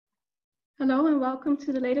Hello and welcome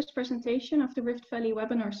to the latest presentation of the Rift Valley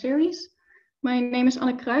Webinar Series. My name is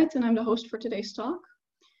Anne Kruijt and I'm the host for today's talk.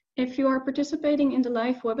 If you are participating in the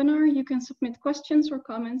live webinar, you can submit questions or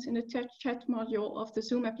comments in the chat module of the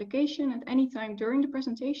Zoom application at any time during the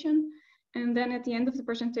presentation. And then at the end of the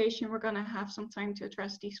presentation, we're going to have some time to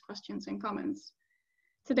address these questions and comments.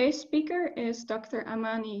 Today's speaker is Dr.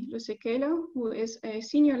 Amani Lusekelo, who is a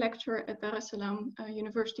senior lecturer at Dar es Salaam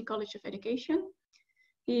University College of Education.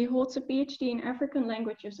 He holds a PhD in African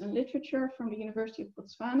languages and literature from the University of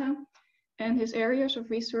Botswana, and his areas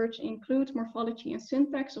of research include morphology and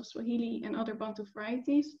syntax of Swahili and other Bantu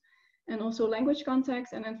varieties, and also language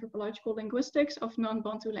context and anthropological linguistics of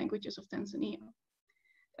non-Bantu languages of Tanzania.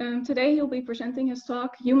 Today he'll be presenting his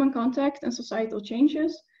talk, Human Contact and Societal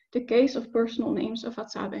Changes, the Case of Personal Names of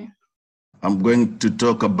Hadzabe. I'm going to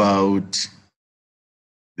talk about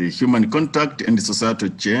the human contact and the societal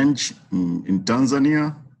change in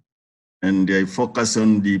Tanzania. And I focus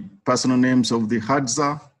on the personal names of the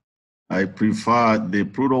Hadza. I prefer the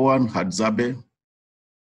plural one, Hadzabe.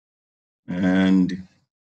 And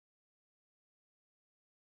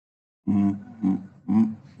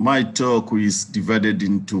my talk is divided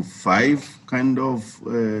into 5 kind of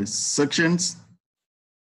sections.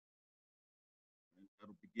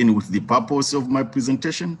 I'll begin with the purpose of my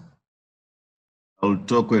presentation. I'll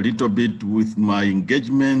talk a little bit with my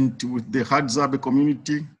engagement with the Hadzabe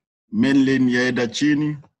community, mainly in Yaeda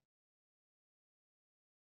Chini.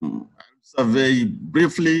 I'll survey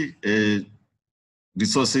briefly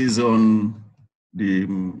resources on the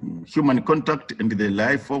human contact and the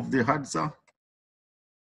life of the Hadza.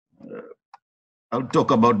 I'll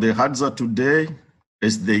talk about the Hadza today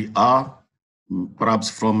as they are,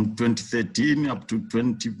 perhaps from 2013 up to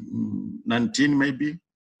 2019 maybe,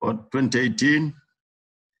 or 2018.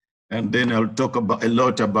 And then I'll talk about a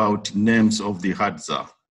lot about names of the Hadza,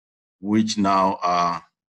 which now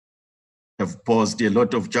have posed a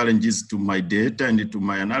lot of challenges to my data and to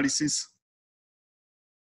my analysis.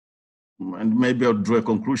 And maybe I'll draw a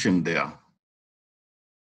conclusion there.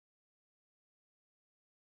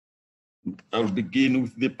 I'll begin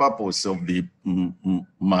with the purpose of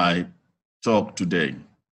my talk today.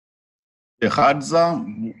 The Hadza,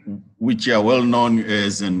 which are well known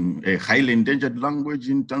as a highly endangered language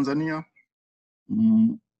in Tanzania,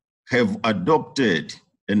 have adopted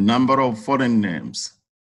a number of foreign names.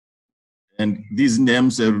 And these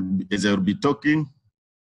names, as I'll be talking,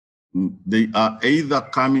 they are either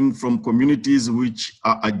coming from communities which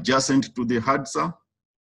are adjacent to the Hadza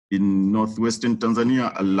in northwestern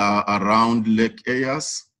Tanzania around Lake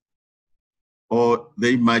Eyas, or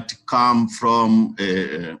they might come from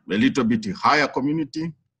a little bit higher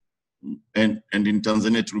community, and in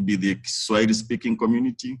Tanzania it will be the Swahili-speaking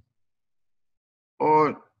community,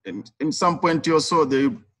 or in some point or so they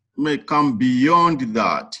may come beyond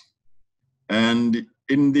that. And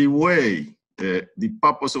in the way, the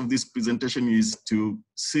purpose of this presentation is to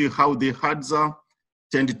see how the Hadza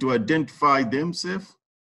tend to identify themselves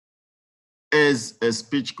as a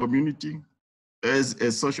speech community, as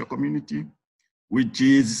a social community, which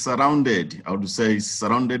is surrounded, I would say,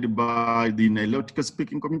 surrounded by the Nilotic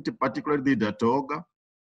speaking community, particularly the Datoga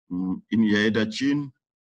in Yaeda Chin,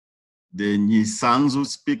 the Nyisanzu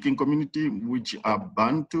speaking community, which are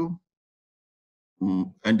Bantu,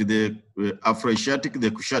 and the Afro-Asiatic,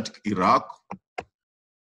 the Kushatic Iraq.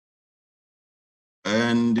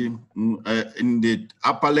 And in the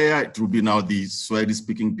upper layer, it will be now the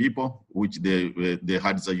Swahili-speaking people, which the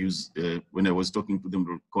Hadza use, when I was talking to them,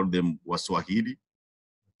 we call them Waswahili.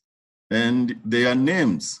 And their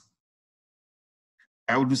names,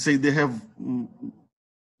 I would say they have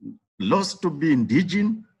lost to be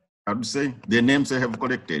indigenous. I would say the names they have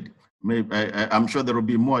collected. Maybe, I'm sure there will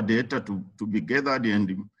be more data to be gathered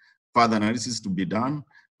and further analysis to be done.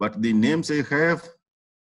 But the names they have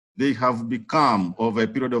become, over a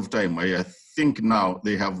period of time, I think now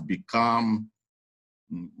they have become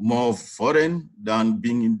more foreign than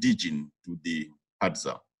being indigenous to the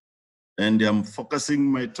Hadza. And I'm focusing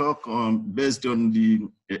my talk based on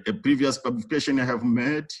a previous publication I have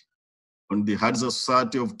made on the Hadza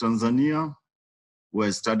Society of Tanzania, where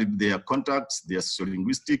I studied their contacts, their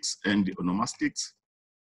sociolinguistics, and onomastics.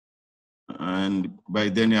 And by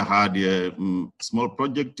then I had a small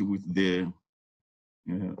project with the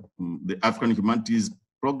African Humanities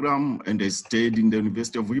Program, and I stayed in the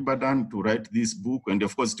University of Ibadan to write this book. And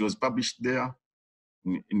of course, it was published there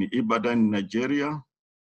in Ibadan, Nigeria.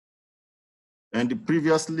 And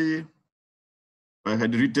previously, I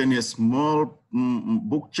had written a small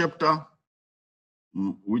book chapter,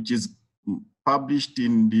 which is published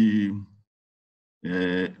in the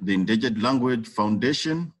Endangered Language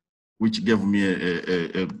Foundation, which gave me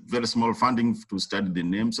a very small funding to study the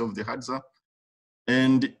names of the Hadza.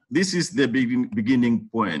 And this is the beginning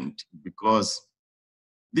point, because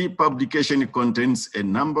the publication contains a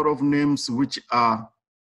number of names which are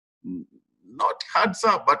not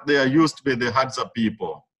Hadza, but they are used by the Hadza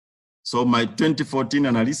people. So my 2014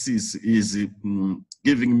 analysis is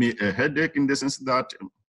giving me a headache, in the sense that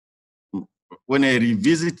when I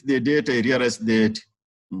revisit the data, I realize that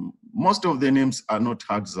most of the names are not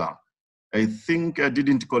Hadza. I think I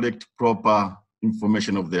didn't collect proper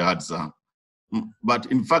information of the Hadza. But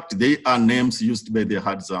in fact, they are names used by the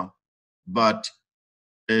Hadza. But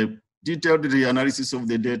a detailed reanalysis of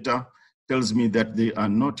the data tells me that they are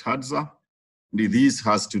not Hadza. This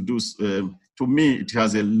has to do, to me, it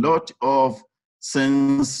has a lot of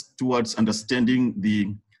sense towards understanding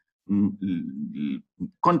the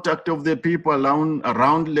contact of the people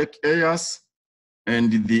around lake areas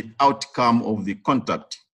and the outcome of the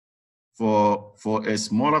contact for a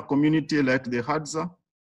smaller community like the Hadza.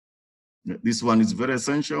 This one is very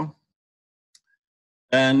essential.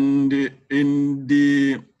 And in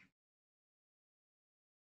the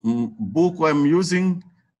book I'm using,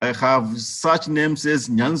 I have such names as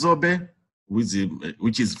Nyanzobe,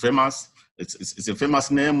 which is famous. It's a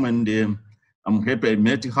famous name, and I'm happy I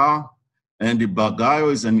met her. And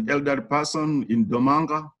Bagayo is an elderly person in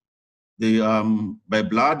Domanga. They by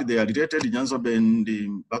blood, they are related. Nyanzobe and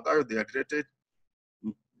Bagayo, they are related.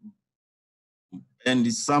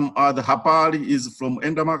 And some other, Hapali is from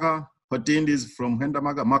Endamaga, Hotindi is from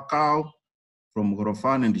Endamaga, Macau from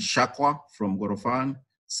Gorofan, and Shakwa from Gorofan,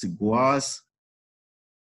 Siguas,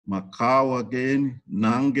 Macau again,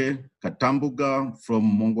 Nange, Katambuga from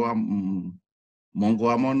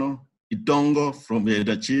Mongoamono, Itongo from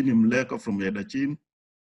Yedachin, Mleko from Yedachin,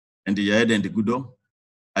 and Yaed and Gudo.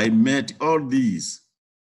 I met all these,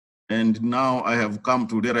 and now I have come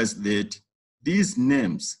to realize that these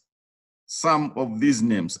names, some of these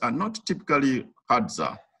names are not typically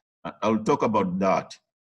Hadza. I'll talk about that.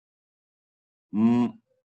 And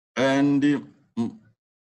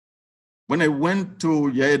when I went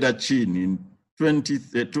to Yaedachin in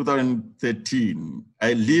 2013,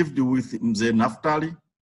 I lived with Mzee Naftali.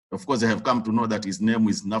 Of course, I have come to know that his name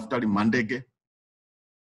is Naftali Mandege.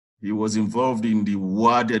 He was involved in the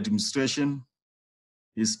ward administration.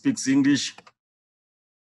 He speaks English.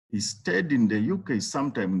 He stayed in the UK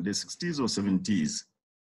sometime in the 60s or 70s.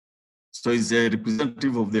 So he's a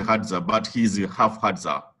representative of the Hadza, but he's a half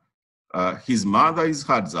Hadza. His mother is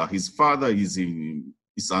Hadza. His father is in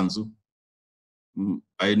Isanzu.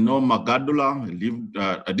 I know Magadula.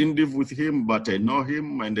 I didn't live with him, but I know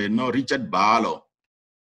him, and I know Richard Barlow,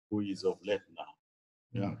 who is of late now.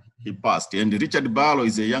 Yeah, he passed. And Richard Barlow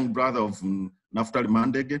is a young brother of Naftali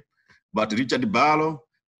Mandege, but Richard Barlow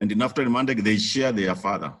and Naftali Mandege, they share their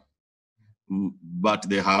father, but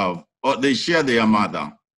they share their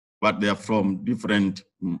mother, but they are from different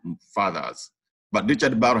fathers. But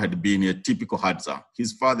Richard Barlow had been a typical Hadza.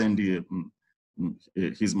 His father and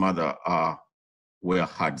his mother were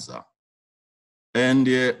Hadza. And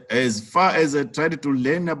as far as I tried to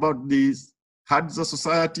learn about this Hadza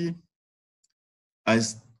society, I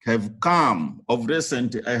have come, of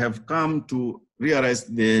recent, I have come to realize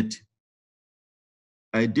that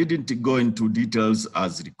I didn't go into details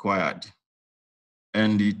as required.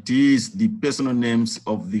 And it is the personal names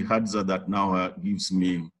of the Hadza that now gives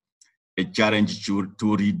me a challenge to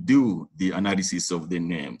redo the analysis of the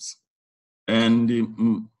names.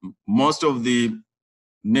 And most of the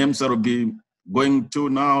names that will be going to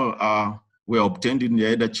now were obtained in the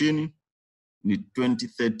Yaedachin in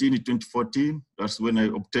 2013, 2014. That's when I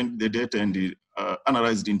obtained the data, and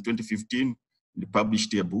analyzed in 2015, and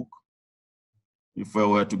published a book. If I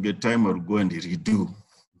were to get time, I'll go and redo.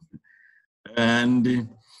 And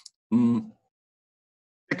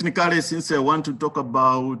technically, since I want to talk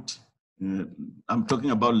about, I'm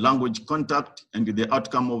talking about language contact and the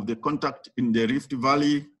outcome of the contact in the Rift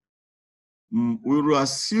Valley, we will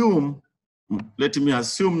assume, let me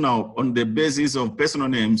assume now, on the basis of personal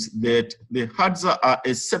names, that the Hadza are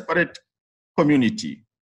a separate community.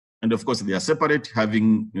 And of course, they are separate,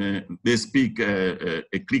 having, they speak a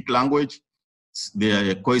Creek language. They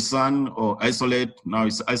are a Khoisan or isolate, now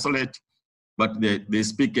it's isolate, but they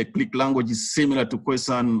speak a Creek language similar to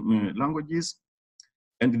Khoisan languages.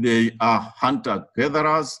 And they are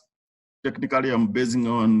hunter-gatherers. Technically, I'm basing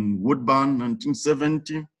on Woodburn,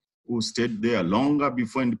 1970, who stayed there longer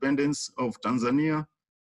before independence of Tanzania.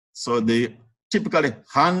 So they typically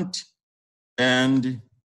hunt and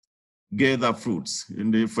gather fruits.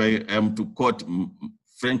 And if I am to quote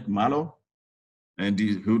Frank Marlowe, and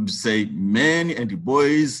he would say, men and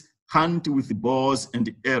boys hunt with bows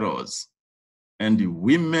and arrows, and the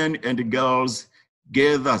women and girls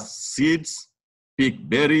gather seeds, pick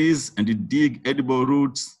berries, and dig edible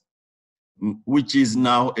roots, which is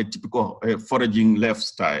now a typical foraging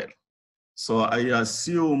lifestyle. So I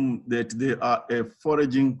assume that they are a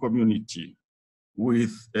foraging community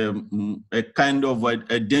with a kind of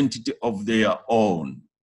identity of their own.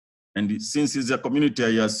 And since it's a community,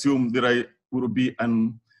 I assume there will be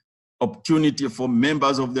an opportunity for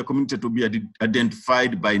members of the community to be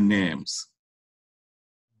identified by names.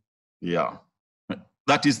 Yeah,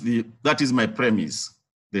 that is my premise.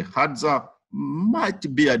 The Hadza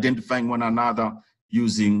might be identifying one another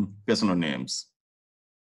using personal names.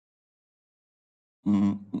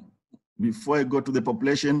 Before I go to the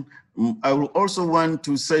population, I will also want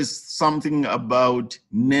to say something about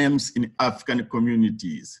names in African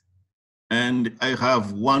communities. And I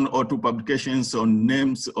have 1 or 2 publications on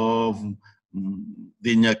names of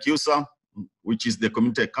the Nyakyusa, which is the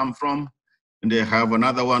community I come from. And I have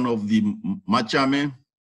another one of the Machame.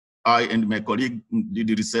 I and my colleague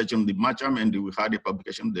did research on the Machame, and we had a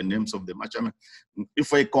publication of the names of the Machame.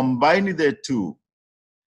 If I combine the two,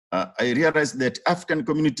 I realized that African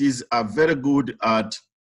communities are very good at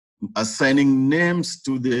assigning names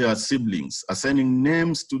to their siblings, assigning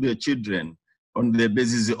names to their children on the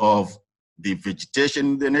basis of the vegetation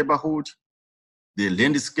in the neighborhood, the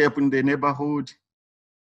landscape in the neighborhood,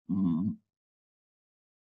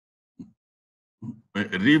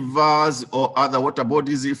 rivers or other water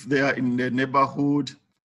bodies if they are in the neighborhood,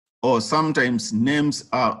 or sometimes names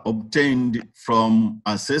are obtained from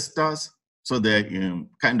ancestors, so they're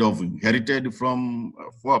kind of inherited from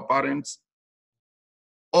foreparents,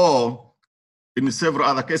 or in several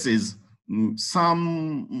other cases,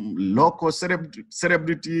 some local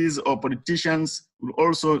celebrities or politicians will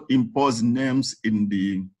also impose names in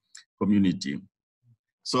the community.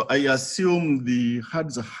 So I assume the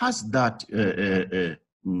Hadza has that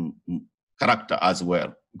character as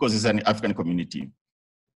well, because it's an African community.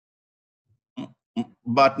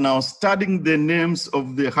 But now studying the names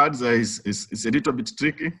of the Hadza is a little bit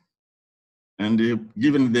tricky. And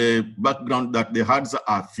given the background that the Hadza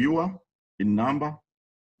are fewer in number,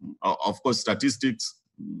 of course, statistics,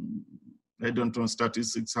 I don't know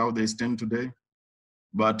statistics, how they stand today.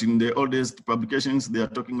 But in the oldest publications, they are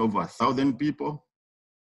talking over 1,000 people.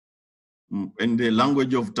 In the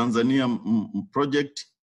language of Tanzania project,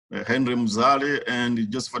 Henry Mzale and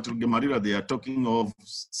Josephat Rugemalira, they are talking of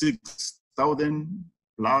 6,000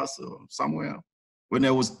 plus or somewhere. When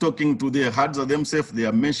I was talking to the Hadza themselves, they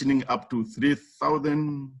are mentioning up to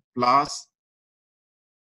 3,000 plus.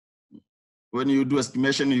 When you do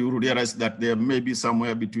estimation, you realize that there may be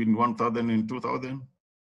somewhere between 1,000 and 2,000.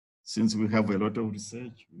 Since we have a lot of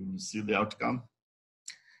research, we will see the outcome.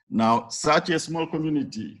 Now, such a small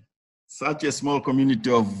community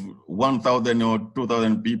of 1,000 or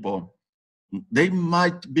 2,000 people, they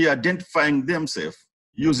might be identifying themselves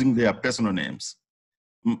using their personal names.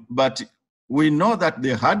 But we know that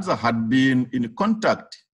the Hadza had been in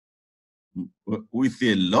contact with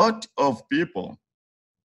a lot of people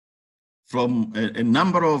from a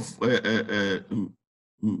number of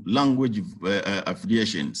language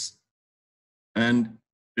affiliations. And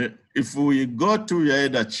if we go to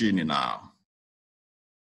Yaeda Chini now,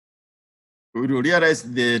 we will realize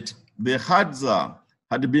that the Hadza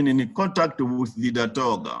had been in contact with the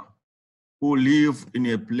Datoga, who live in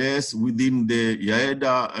a place within the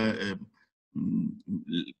Yaeda,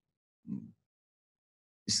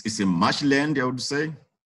 it's a marshland, I would say.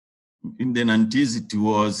 In the 90s, it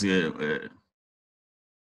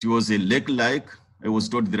was a lake-like. I was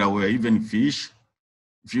told there were even fish.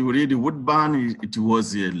 If you read Woodburn, it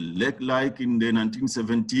was a lake-like in the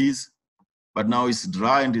 1970s, but now it's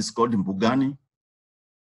dry and it's called Mbugani.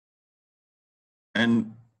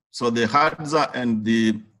 And so the Hadza and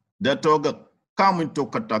the Datoga come into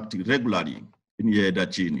contact regularly in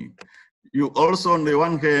Yaeda Chini. You also, on the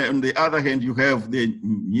one hand, on the other hand, you have the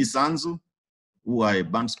Nyisanzu, who are a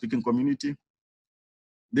Band-speaking community.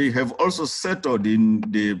 They have also settled in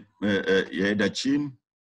the Yaeda Chin,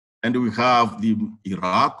 and we have the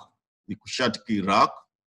Iraq, the Kushatik Iraq.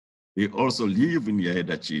 They also live in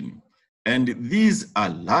Yaeda Chin. And these are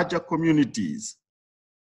larger communities.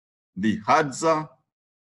 The Hadza,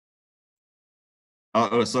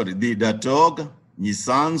 the Datog,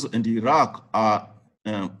 Nyisanzu, and Iraq are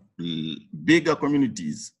bigger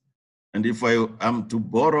communities. And if I am to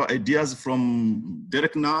borrow ideas from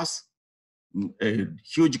Derek Nass, a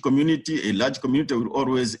huge community, a large community will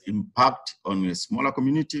always impact on a smaller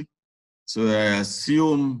community. So I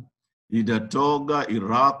assume the Datoga,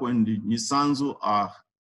 Iraq, and the Nyisanzu are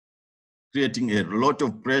creating a lot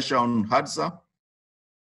of pressure on Hadza.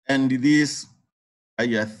 And this,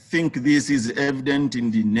 I think this is evident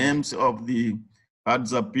in the names of the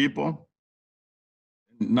Hadza people.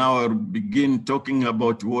 Now I'll begin talking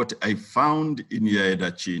about what I found in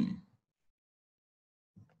Yaedachini.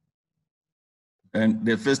 And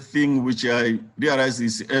the first thing which I realized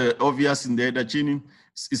is obvious in the Yaedachini,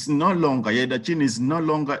 it's no longer, Yaedachini is no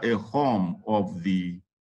longer a home of the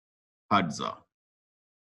Hadza.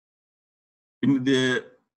 In the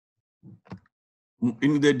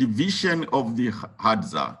division of the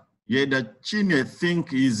Hadza, Yaedachini, I think,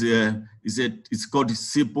 it's called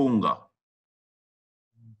Sipunga.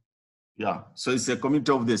 Yeah, so it's a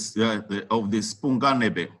community of this of the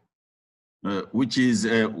Spunganebe, which is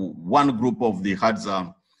one group of the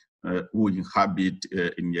Hadza who inhabit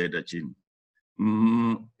in Yaedachini.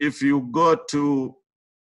 If you go to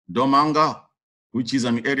Domanga, which is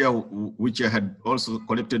an area which I had also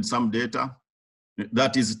collected some data,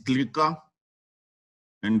 that is Tlika,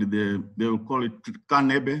 and they will call it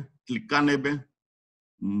Tlikanebe,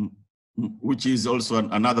 which is also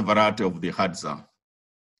another variety of the Hadza.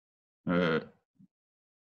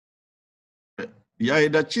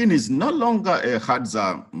 Yaedachini is no longer a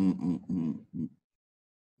Hadza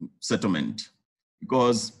settlement,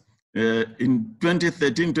 because in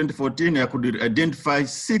 2013, 2014, I could identify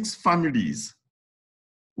 6 families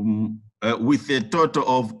with a total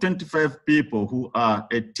of 25 people who are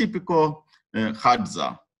a typical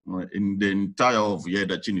Hadza in the entire of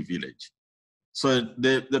Yaedachini village. So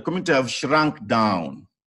the community have shrunk down,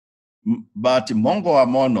 but Mongo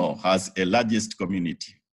Amono has a largest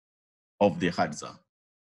community of the Hadza.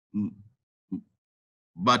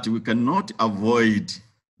 But we cannot avoid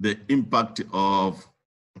the impact of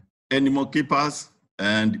animal keepers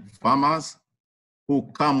and farmers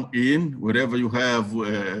who come in. Wherever you have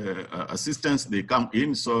assistance, they come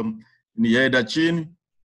in. So in Yaedachini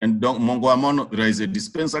and Mongo Amono, there is a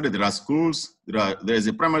dispensary, there are schools, there is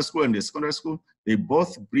a primary school and a secondary school. They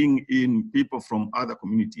both bring in people from other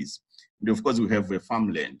communities. And of course, we have a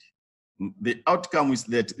farmland. The outcome is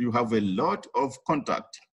that you have a lot of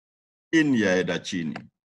contact in Yaedachini.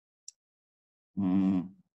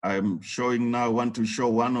 I'm showing now, want to show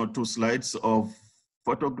 1 or 2 slides of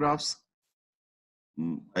photographs.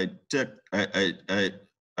 I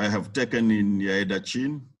have taken in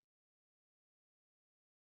Yaedachini.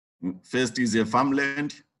 First is a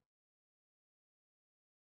farmland,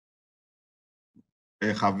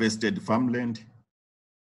 a harvested farmland,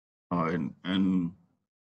 and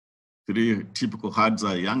 3 typical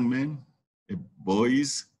Hadza young men,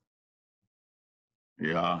 boys.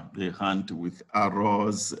 Yeah, they hunt with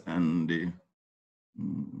arrows, and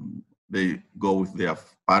they go with their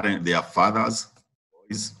parents, their fathers,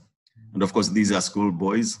 boys. And of course, these are school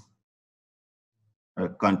boys. I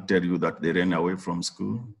can't tell you that they ran away from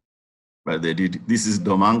school, but they did. This is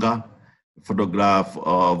Domanga, a photograph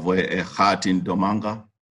of a hut in Domanga.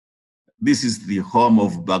 This is the home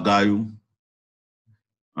of Bagayu.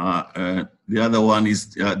 The other one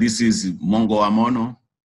is, this is Mongo Amono.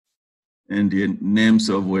 And the names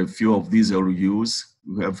of a few of these are used.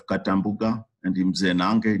 We have Katambuga and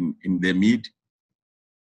Mzenange in the mid.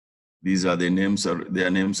 These are the names, their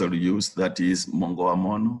names are used. That is Mongo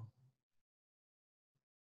Amono.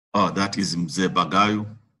 Oh, that is Mze Bagayu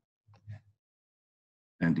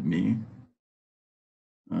and me.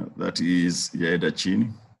 That is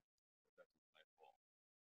Yaedachini.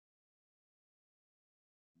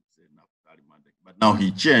 But now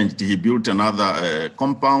he changed, he built another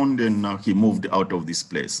compound, and now he moved out of this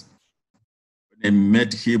place. When I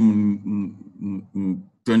met him in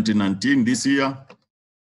 2019, this year,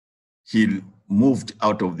 he moved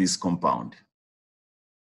out of this compound.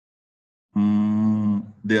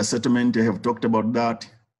 Their settlement, I have talked about that.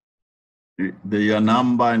 Their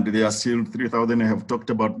number, and they are still 3,000, I have talked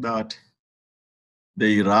about that.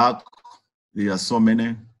 The Iraq, there are so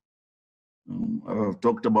many. I have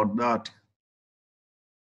talked about that.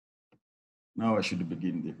 Now I should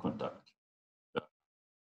begin the contact.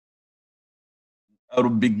 I will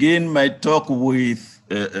begin my talk with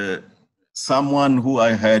someone who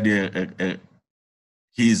I had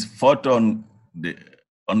his photo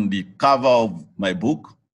on the cover of my book,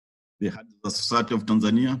 The Hadza Society of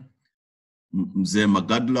Tanzania, Mzee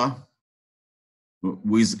Magadla,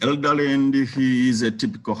 who is elderly, and he is a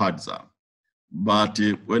typical Hadza. But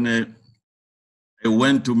when I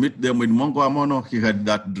went to meet them with Mongo Amono, he had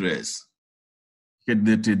that dress. He had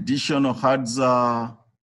the traditional Hadza,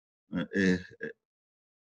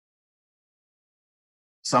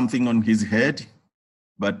 something on his head,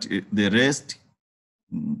 but the rest,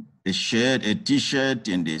 a shirt, a t-shirt,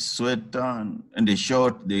 and a sweater, and a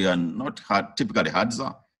short. They are not typically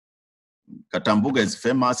Hadza. Katambuga is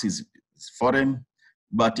famous, is foreign,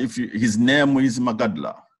 but if his name is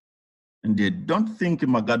Magadla, and they don't think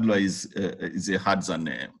Magadla is a Hadza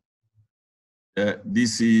name.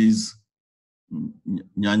 This is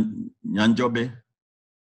Nyanjobe.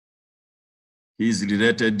 He is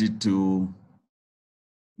related to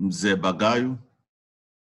Mzee Bagayu.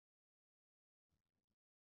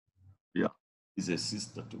 Yeah, he's a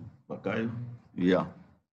sister to Bagayu. Yeah.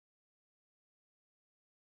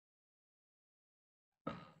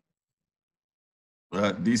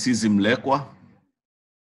 This is Mlekwa.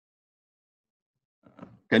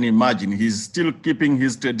 Can you imagine? He's still keeping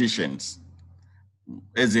his traditions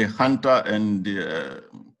as a hunter and a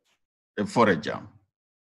forager.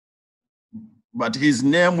 But his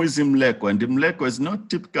name is Mlekwa, and Mlekwa is not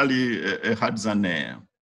typically a Hadza name.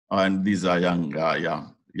 And these are young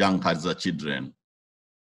Hadza children.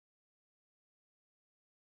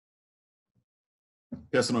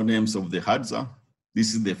 Personal names of the Hadza.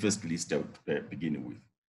 This is the first list I would begin with.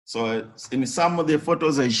 So in some of the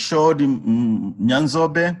photos I showed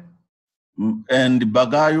Nyanzobe and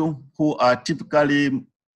Bagayu, who are typically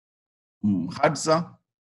Hadza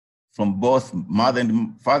from both mother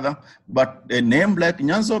and father, but a name like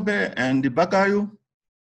Nyanzobe and Bagayu,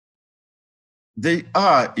 they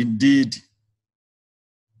are indeed,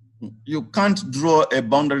 you can't draw a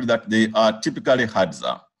boundary that they are typically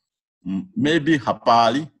Hadza. Maybe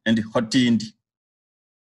Hapali and Hotindi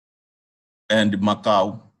and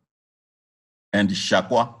Macau and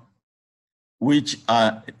Shakwa, which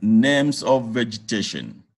are names of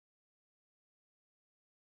vegetation.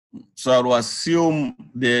 So I will assume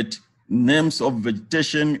that names of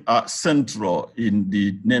vegetation are central in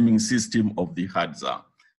the naming system of the Hadza.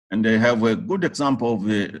 And I have a good example of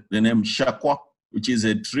the name Shakwa, which is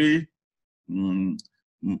a tree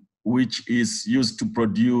which is used to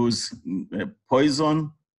produce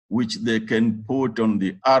poison, which they can put on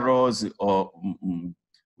the arrows or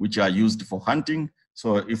which are used for hunting.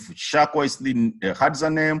 So if Shakwa is the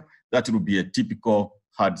Hadza name, that would be a typical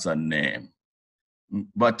Hadza name.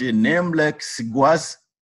 But a name like Sigwaz,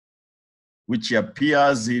 which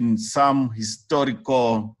appears in some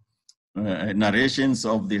historical narrations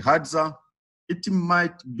of the Hadza, it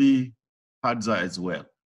might be Hadza as well,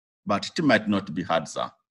 but it might not be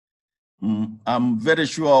Hadza. I'm very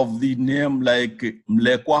sure of the name like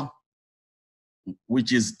Mlekwa,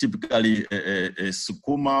 which is typically a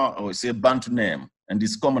Sukuma or say Bantu name, and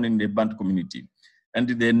is common in the Bantu community. And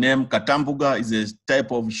the name Katambuga is a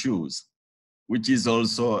type of shoes, which is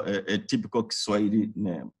also a typical Kiswahili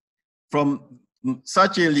name. From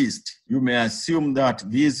such a list, you may assume that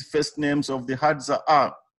these first names of the Hadza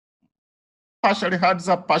are partially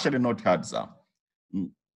Hadza, partially not Hadza.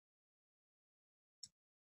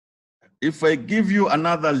 If I give you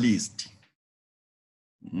another list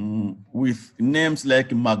with names like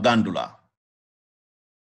Magandula,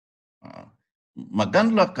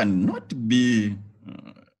 Magandula cannot be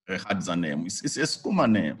a Hadza name. It's a Skuma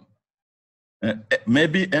name.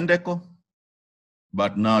 Maybe Endeko,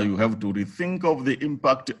 but now you have to rethink of the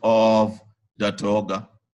impact of Datoga.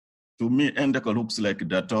 To me, Endeko looks like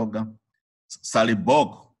Datoga.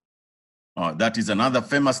 Salibog, that is another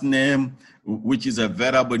famous name, which is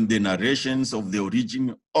available in the narrations of the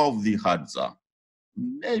origin of the Hadza.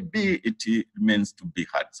 Maybe it means to be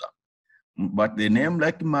Hadza. But the name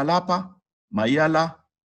like Malapa, Mayala,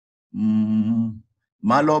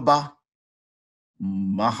 Maloba,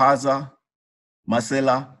 Mahaza,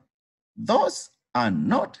 Masela, those are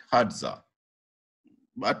not Hadza.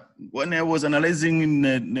 But when I was analyzing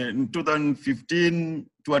in 2015,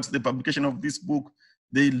 towards the publication of this book,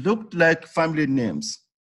 they looked like family names.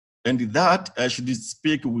 And that I should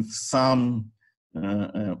speak with some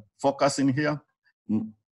focus in here.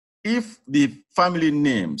 If the family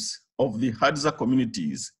names of the Hadza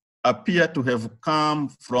communities appear to have come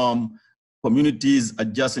from communities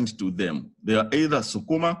adjacent to them, they are either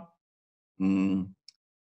Sukuma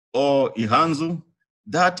or Ihanzu,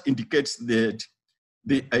 that indicates that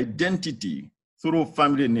the identity through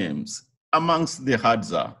family names amongst the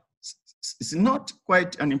Hadza is not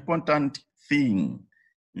quite an important thing,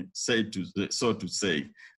 so to say.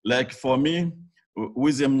 Like for me,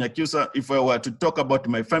 William Nyakyusa, if I were to talk about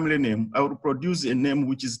my family name, I would produce a name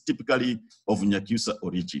which is typically of Nyakyusa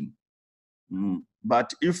origin.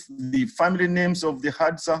 But if the family names of the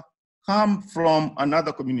Hadza come from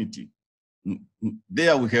another community,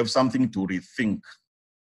 there we have something to rethink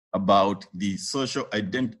about the social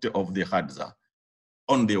identity of the Hadza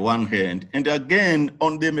on the one hand, and again,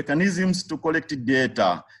 on the mechanisms to collect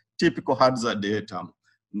data, typical Hadza data.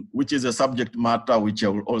 which is a subject matter which I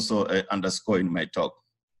will also underscore in my talk.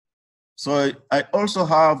 So I also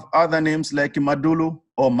have other names like Madulu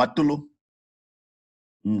or Matulu,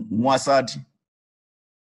 Mwasadi,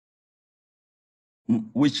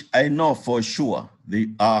 which I know for sure they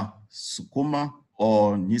are Sukuma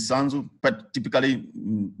or Nisanzu, but typically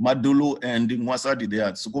Madulu and Mwasadi, they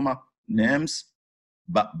are Sukuma names.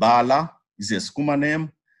 Bala is a Sukuma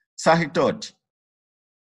name. Sahitot,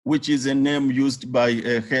 which is a name used by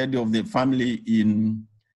a head of the family in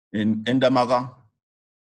Endamaga.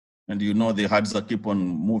 And you know the Hadza keep on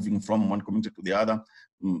moving from one community to the other.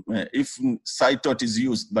 If Saitot is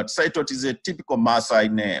used, but Saitot is a typical Maasai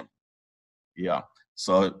name. Yeah,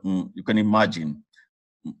 so you can imagine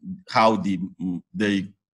how they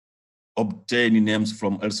obtain names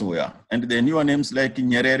from elsewhere. And the newer names like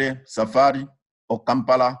Nyerere, Safari, or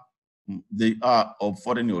Kampala, they are of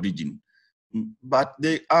foreign origin. But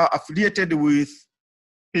they are affiliated with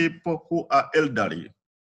people who are elderly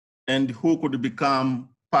and who could become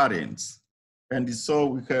parents. And so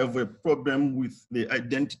we have a problem with the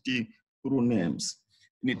identity through names.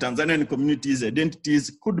 In the Tanzanian communities,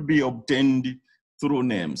 identities could be obtained through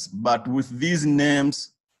names, but with these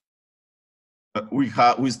names, we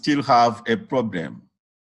still have a problem.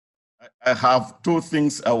 I have two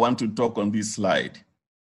things I want to talk on this slide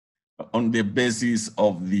on the basis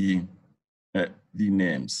of the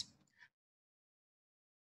names.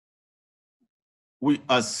 We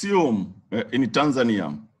assume in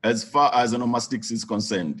Tanzania, as far as onomastics is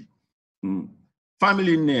concerned,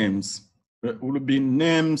 family names will be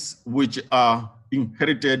names which are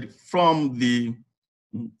inherited from the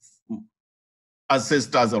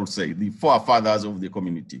ancestors, I would say, the forefathers of the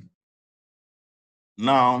community.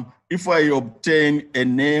 Now, if I obtain a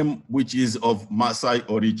name which is of Maasai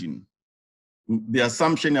origin, the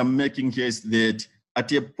assumption I'm making here is that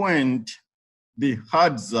at a point, the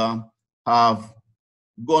Hadza have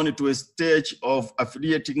gone to a stage of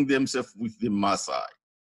affiliating themselves with the Maasai.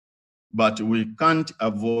 But we can't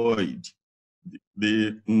avoid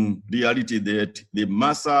the reality that the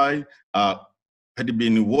Maasai had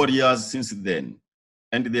been warriors since then,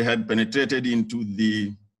 and they had penetrated into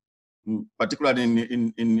the, particularly in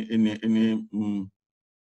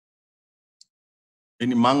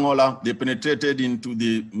Mangola, they penetrated into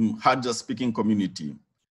the Hadza-speaking community.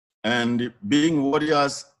 And being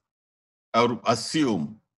warriors, I would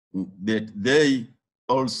assume that they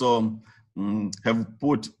also have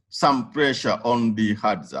put some pressure on the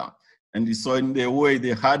Hadza. And so in the way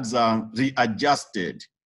the Hadza readjusted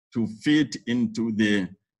to fit into the,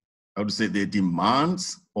 I would say, the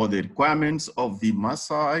demands or the requirements of the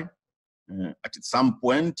Maasai at some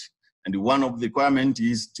point. And one of the requirements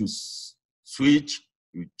is to switch,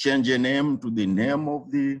 to change a name to the name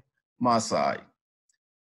of the Maasai.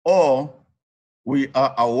 Or we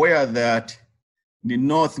are aware that the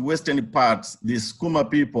northwestern parts, the Skuma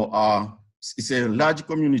people it's a large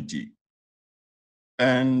community,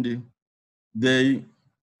 and they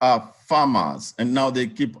are farmers, and now they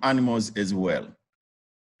keep animals as well.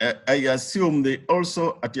 I assume they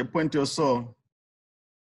also, at a point or so,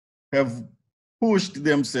 have pushed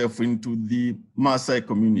themselves into the Maasai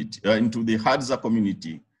community, into the Hadza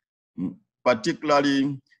community,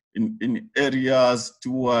 particularly in areas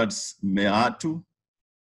towards Meatu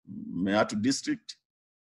district,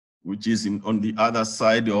 which is on the other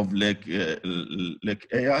side of Lake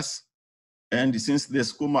Eyas. And since the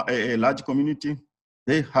Skuma are a large community,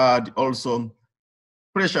 they had also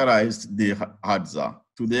pressurized the Hadza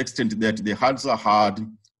to the extent that the Hadza had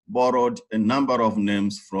borrowed a number of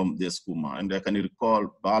names from the Skuma. And I can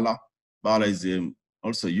recall Bala. Bala is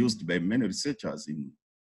also used by many researchers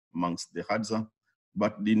amongst the Hadza,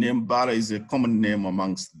 but the name Bala is a common name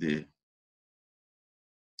amongst the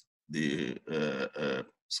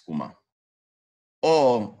Skuma.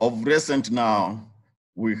 Or of recent now,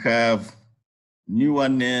 we have newer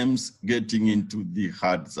names getting into the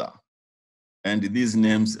Hadza. And these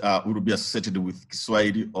names will be associated with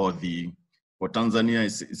Kiswahili, or for Tanzania,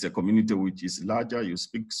 it's a community which is larger. You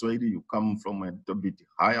speak Kiswahili, you come from a little bit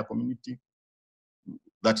higher community.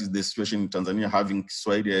 That is the situation in Tanzania, having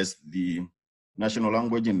Kiswahili as the national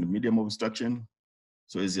language and the medium of instruction.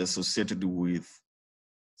 So it's associated with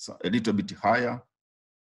a little bit higher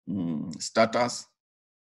status.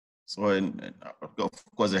 So, of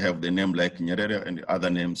course, I have the name like Nyerere and the other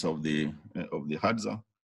names of the Hadza.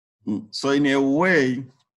 So in a way,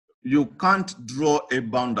 you can't draw a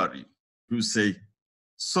boundary to say,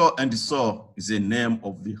 so and so is a name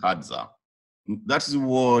of the Hadza. That is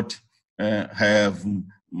what have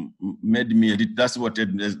made me, that's what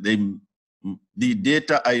the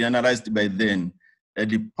data I analyzed by then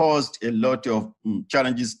and it posed a lot of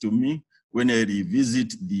challenges to me when I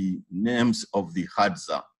revisit the names of the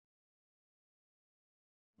Hadza.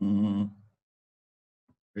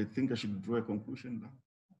 I think I should draw a conclusion now.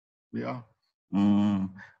 Yeah.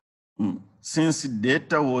 Since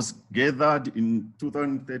data was gathered in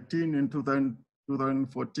 2013 and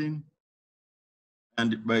 2014,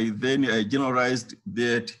 and by then I generalized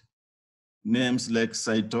that names like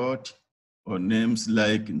Saitot, or names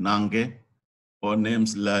like Nange, or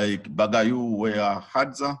names like Bagayu were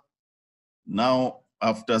Hadza. Now,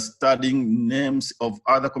 after studying names of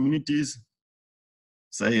other communities,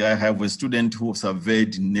 say I have a student who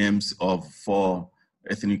surveyed names of 4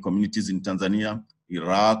 ethnic communities in Tanzania,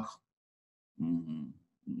 Iraq,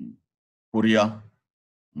 Korea,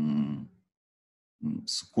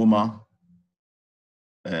 Sukuma,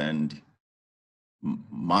 and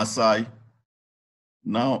Maasai.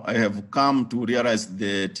 Now I have come to realize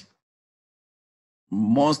that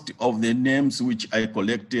most of the names which I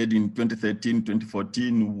collected in 2013,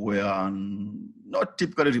 2014 were not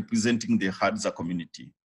typically representing the Hadza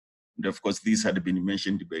community. And of course, this had been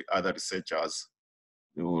mentioned by other researchers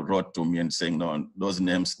who wrote to me and saying, no, those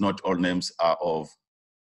names, not all names are of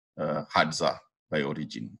Hadza by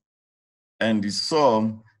origin. And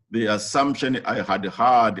so the assumption I had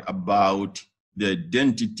heard about the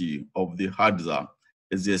identity of the Hadza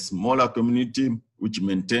as a smaller community which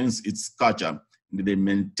maintains its culture, and they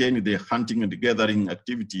maintain the hunting and gathering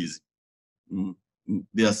activities.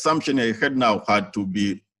 The assumption I had now had to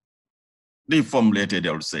be reformulated,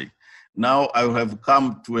 I would say. Now I have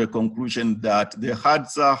come to a conclusion that the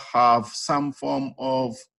Hadza have some form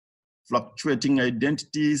of fluctuating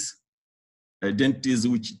identities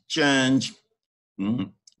which change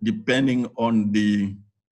depending on the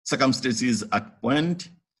circumstances at point,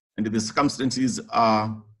 and the circumstances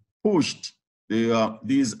are pushed.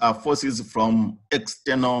 These are forces from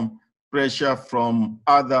external pressure from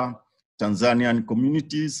other Tanzanian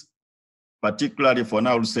communities, particularly for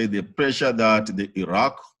now, I would say the pressure that the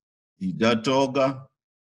Iraq, the Datoga,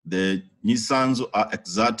 the Nisanzo are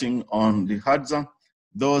exerting on the Hadza.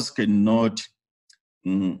 Those cannot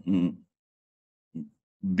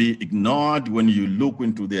be ignored when you look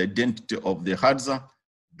into the identity of the Hadza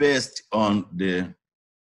based on the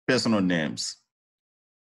personal names.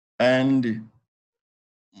 And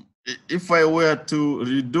if I were to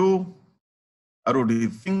redo, I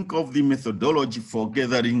would think of the methodology for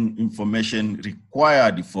gathering information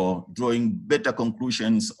required for drawing better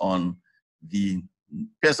conclusions on the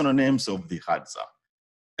personal names of the Hadza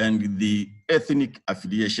and the ethnic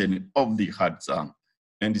affiliation of the Hadza,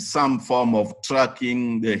 and some form of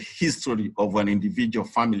tracking the history of an individual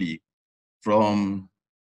family from,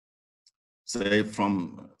 say,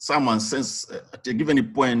 from someone since at a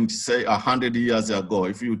given point, say 100 years ago.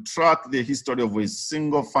 If you track the history of a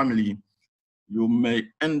single family, you may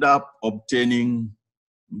end up obtaining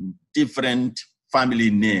different family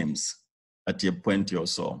names at a point or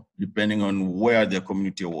so, depending on where the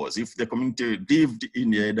community was. If the community lived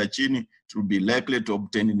in Edachini, it would be likely to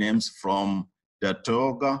obtain names from the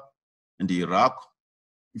Toga and Iraq.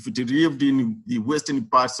 If it lived in the western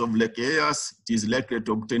parts of Lake Eyas, it is likely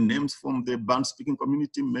to obtain names from the Bantu-speaking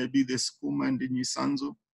community, maybe the Sukuma and the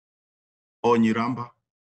Nisanzo or Nyiramba.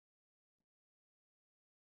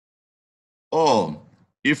 Or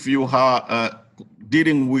if you are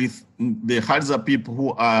dealing with the Hadza people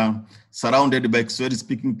who are surrounded by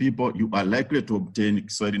Kiswahili-speaking people, you are likely to obtain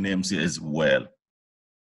Kiswahili names as well.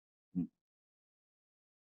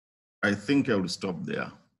 I think I will stop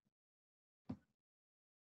there.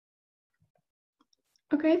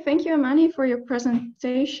 Okay, thank you, Amani, for your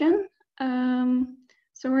presentation.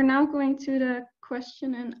 So we're now going to the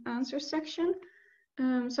question and answer section.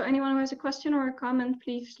 So anyone who has a question or a comment,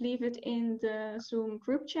 please leave it in the Zoom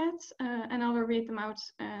group chat, and I will read them out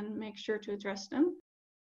and make sure to address them.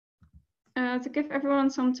 To give everyone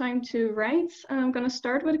some time to write, I'm going to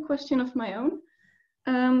start with a question of my own.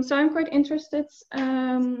 So I'm quite interested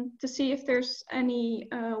to see if there's any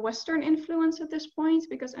Western influence at this point,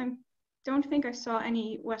 because I don't think I saw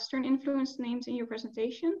any Western influenced names in your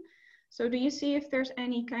presentation. So do you see if there's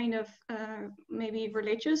any kind of maybe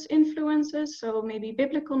religious influences, so maybe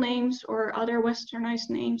biblical names or other Westernized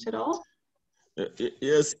names at all?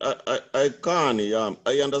 Yes, I can. Yeah.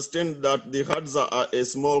 I understand that the Hadza are a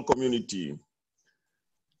small community.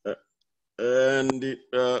 And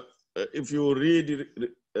if you read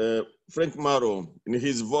Frank Marrow in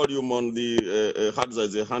his volume on the Hadza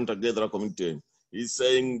as a hunter-gatherer community, he's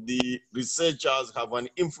saying the researchers have an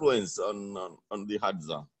influence on the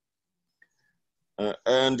Hadza.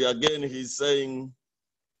 And again, he's saying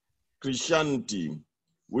Christianity,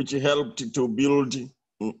 which helped to build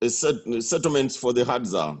settlements for the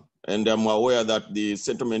Hadza. And I'm aware that the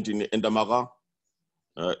settlement in Endamaga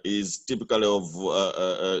is typically of,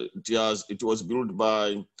 it was built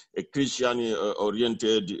by a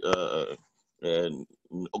Christian-oriented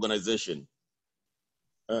organization.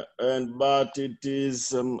 But it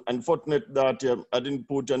is unfortunate that I didn't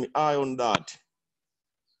put an eye on that.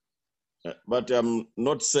 But I'm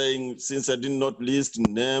not saying, since I did not list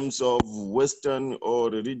names of Western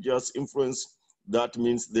or religious influence, that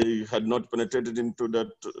means they had not penetrated into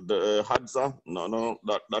the Hadza. No,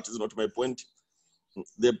 that is not my point.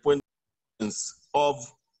 The point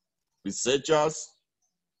of researchers,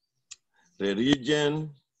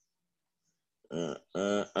 religion, and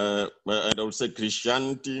I would say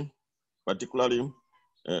Christianity, particularly,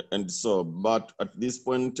 and so. But at this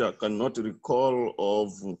point, I cannot recall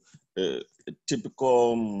of a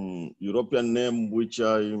typical European name which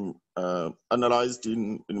I analyzed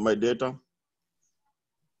in my data.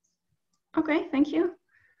 Okay, thank you.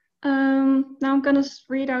 Now I'm going to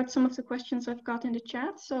read out some of the questions I've got in the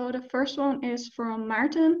chat. So the first one is from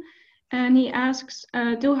Martin, and he asks,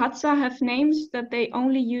 do Hadza have names that they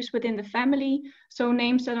only use within the family, so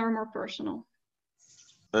names that are more personal?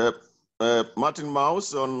 Martin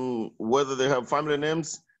Mouse, on whether they have family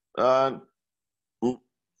names.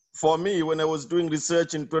 For me, when I was doing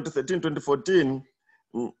research in 2013, 2014,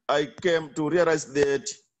 I came to realize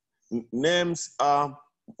that names are,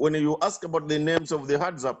 when you ask about the names of the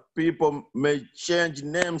Hadza, people may change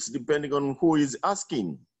names depending on who is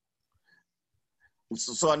asking.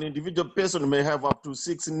 So an individual person may have up to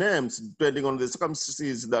 6 names depending on the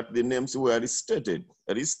circumstances that the names were listed.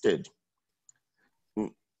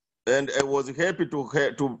 And I was happy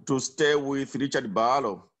to stay with Richard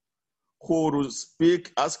Barlow, who would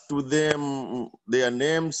ask to them their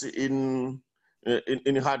names in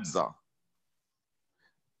Hadza.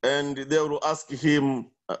 And they will ask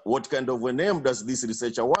him, what kind of a name does this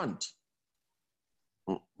researcher want?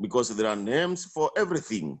 Because there are names for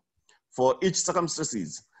everything, for each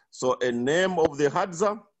circumstances. So a name of the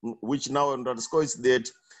Hadza, which now underscores that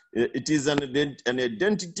it is an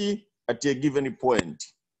identity at a given point.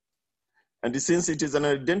 And since it is an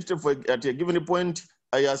identity at a given point,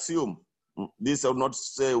 I assume, this I will not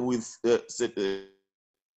say with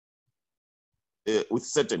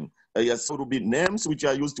certain, I assume will be names which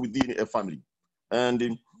are used within a family.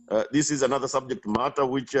 And this is another subject matter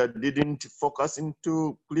which I didn't focus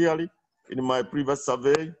into clearly in my previous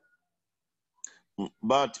survey.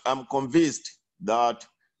 But I'm convinced that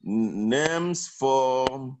names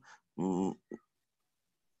for you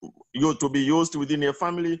to be used within a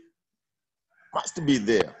family must be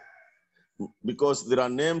there, because there are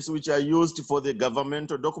names which are used for the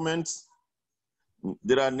governmental documents.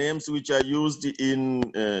 There are names which are used in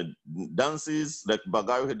dances, like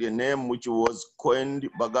Bagayo had a name which was coined,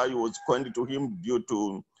 Bagayo was coined to him due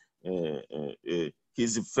to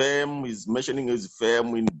his fame, his mentioning his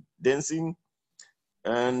fame in dancing.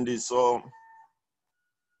 And so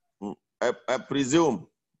I presume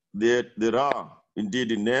that there are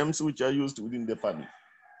indeed names which are used within the family.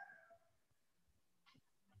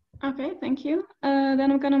 Okay, thank you.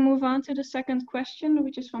 Then I'm going to move on to the second question,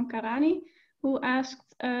 which is from Karani, who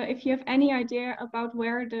asked if you have any idea about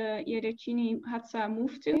where the Yedachini Hadza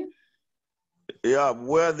moved to. Yeah,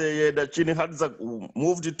 where the Yedachini Hadza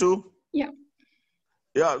moved to? Yeah.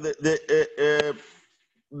 Yeah,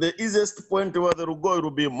 the easiest point where they will go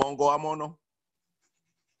will be Mongo Amono,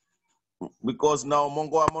 because now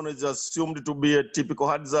Mongo Amono is assumed to be a typical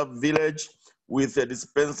Hadza village with a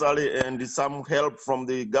dispensary and some help from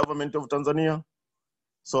the government of Tanzania.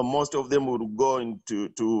 So most of them would go into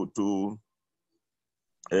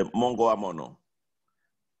Mongo Amono.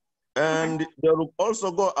 And they will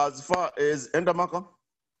also go as far as Endamaka.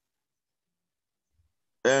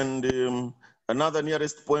 And another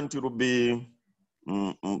nearest point will be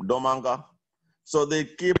Domanga. So they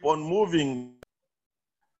keep on moving.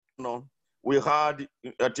 You know, we had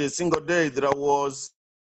at a single day, there was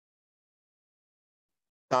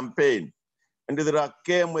campaign. And there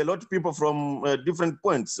came a lot of people from different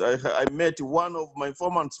points. I met one of my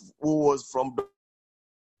informants who was from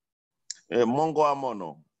Mongo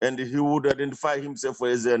Amono, and he would identify himself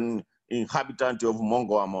as an inhabitant of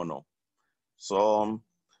Mongo Amono. So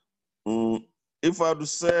if I had to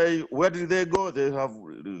say, where did they go? They have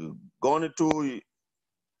gone to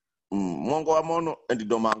Mongo Amono and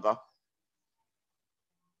Domanga.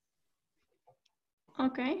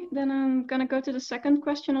 Okay, then I'm going to go to the second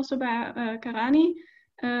question also by Karani.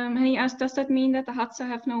 And he asked, does that mean that the Hadza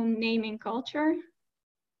have no naming culture?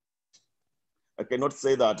 I cannot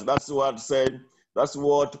say that. That's what I said. That's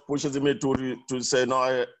what pushes me to say,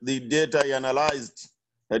 no, the data I analyzed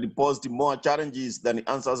had posed more challenges than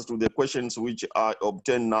answers to the questions which I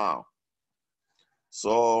obtain now.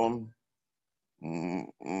 So,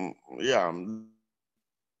 yeah,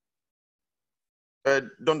 I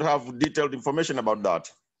don't have detailed information about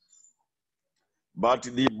that. But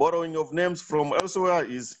the borrowing of names from elsewhere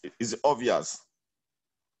is obvious.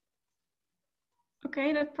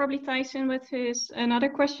 Okay, that probably ties in with another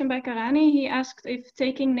question by Karani. He asked if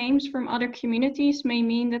taking names from other communities may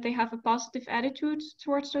mean that they have a positive attitude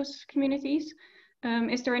towards those communities.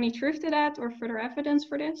 Is there any truth to that or further evidence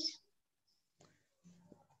for this?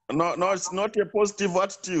 No, it's not a positive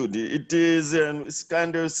attitude. It is it's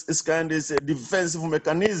kind of a defensive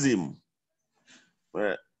mechanism.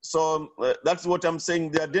 So that's what I'm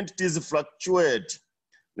saying. The identities fluctuate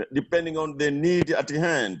depending on the need at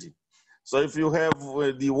hand. So if you have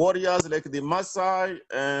the warriors like the Maasai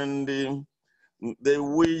and they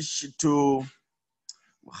wish to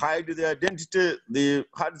hide their identity, the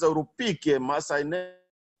Hadza will pick a Maasai name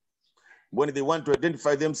when they want to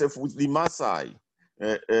identify themselves with the Maasai.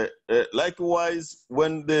 Likewise,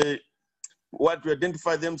 when they want to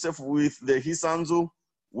identify themselves with the Hisanzu,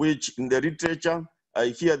 which in the literature, I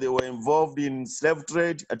hear they were involved in slave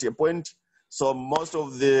trade at a point. So most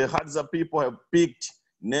of the Hadza people have picked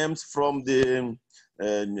names from the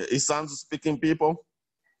Hisanzu speaking people.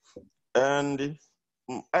 And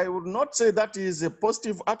I would not say that is a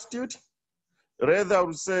positive attitude. Rather, I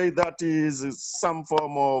would say that is some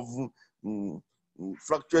form of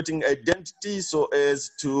fluctuating identity so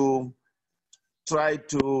as to try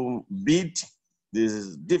to beat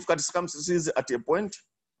these difficult circumstances at a point.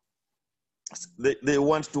 They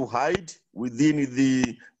want to hide within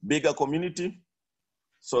the bigger community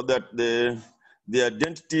so that the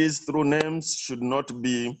identities through names should not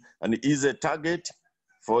be an easy target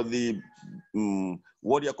for the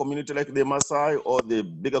warrior community like the Maasai or the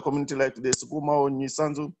bigger community like the Sukuma or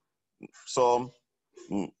Nisanzu. So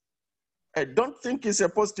I don't think it's a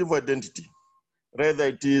positive identity. Rather,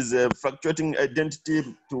 it is a fluctuating identity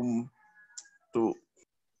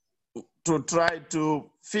to try to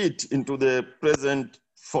fit into the present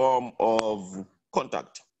form of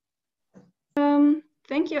contact.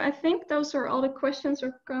 Thank you. I think those are all the questions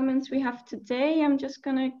or comments we have today. I'm just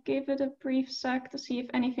going to give it a brief sec to see if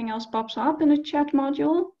anything else pops up in the chat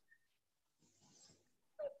module.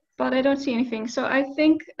 But I don't see anything. So I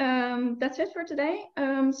think that's it for today.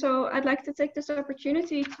 So I'd like to take this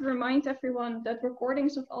opportunity to remind everyone that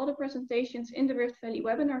recordings of all the presentations in the Rift Valley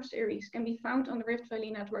Webinar Series can be found on the Rift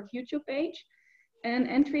Valley Network YouTube page. And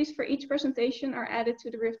entries for each presentation are added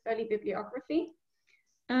to the Rift Valley bibliography.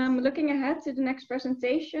 Looking ahead to the next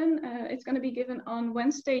presentation, it's going to be given on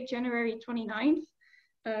Wednesday, January 29th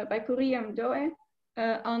by Puriam Doe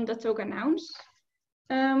on the Toga nouns.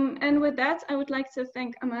 And with that, I would like to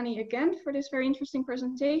thank Amani again for this very interesting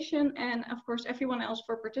presentation, and of course everyone else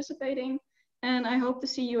for participating. And I hope to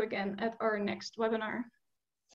see you again at our next webinar.